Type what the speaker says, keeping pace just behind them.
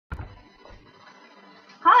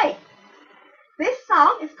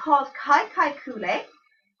called Kye Kye Kule.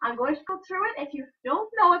 I'm going to go through it if you don't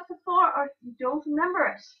know it before or if you don't remember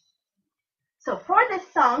it. So for this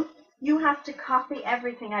song, you have to copy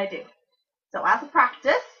everything I do. So as a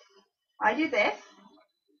practice, I do this,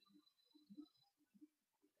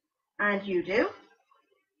 and you do.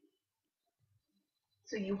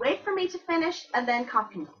 So you wait for me to finish and then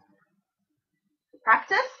copy me.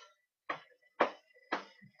 Practice.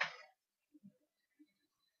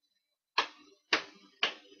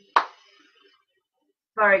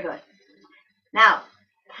 Very good. Now,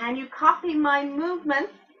 can you copy my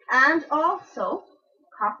movements and also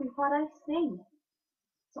copy what I sing?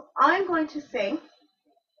 So I'm going to sing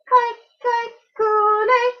Kye Kye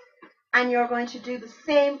Kule, and you're going to do the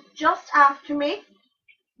same just after me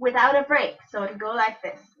without a break. So it'll go like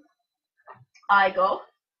this. I go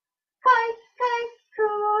Kye Kye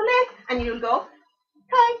Kule, and you'll go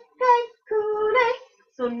Kye Kye Kule.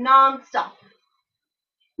 So non-stop.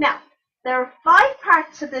 Now, there are 5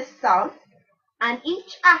 parts to this song, and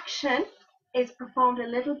each action is performed a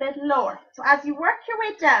little bit lower. So as you work your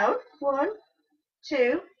way down, 1,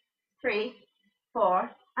 2, 3,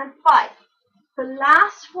 4, and 5. The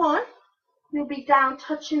last one, you'll be down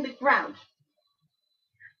touching the ground.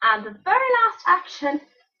 And the very last action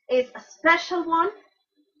is a special one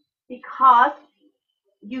because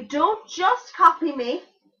you don't just copy me.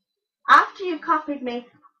 After you've copied me,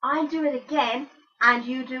 I do it again and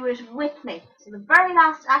you do it with me. So the very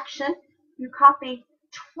last action, you copy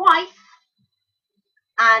twice,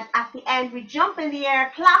 and at the end we jump in the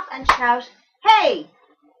air, clap and shout, hey!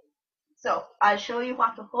 So I'll show you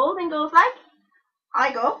what the whole thing goes like.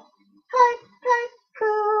 I go, Kye Kye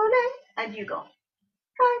Kule, and you go,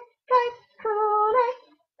 Kye Kye Kule,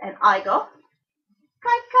 and I go,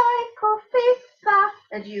 Kye Kye Kofisa,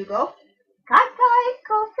 and you go, Kye Kye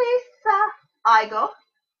Kofisa. I go,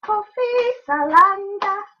 Kofisa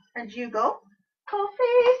Langa, and you go,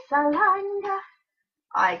 Kofisa Langa.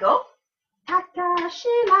 I go,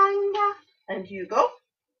 Takashi Langa, and you go,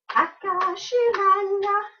 Takashi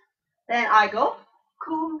Langa. Then I go,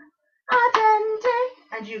 Kum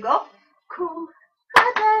Adende, and you go, Kum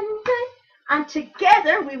Adende. And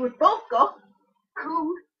together we would both go,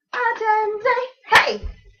 Kum Adende. Hey!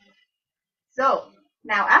 So,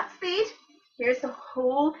 now at speed, here's the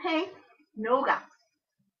whole thing, no gaps.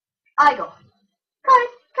 I go, Kye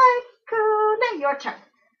Kye Kule, your turn.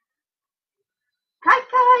 Kye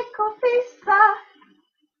Kye Kofisa,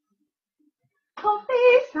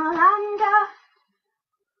 Kofisa Langa,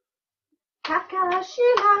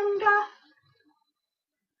 Takashi Langa,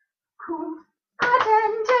 Kum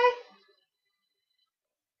Adende,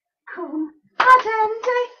 Kum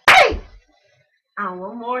Adende. Hey! And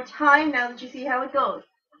one more time now that you see how it goes.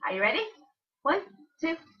 Are you ready? 1, 2,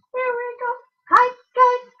 here we go. Kye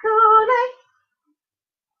Kye Kule,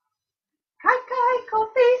 Kye Kye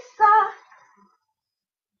Kofisa,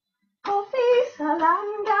 Kofisa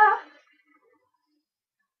Langa,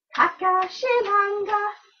 Takashi Langa,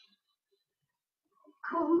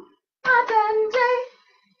 Kum Adende,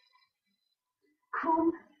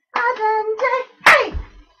 Kum Adende. Hey!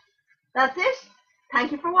 That's it.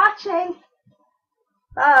 Thank you for watching.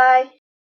 Bye.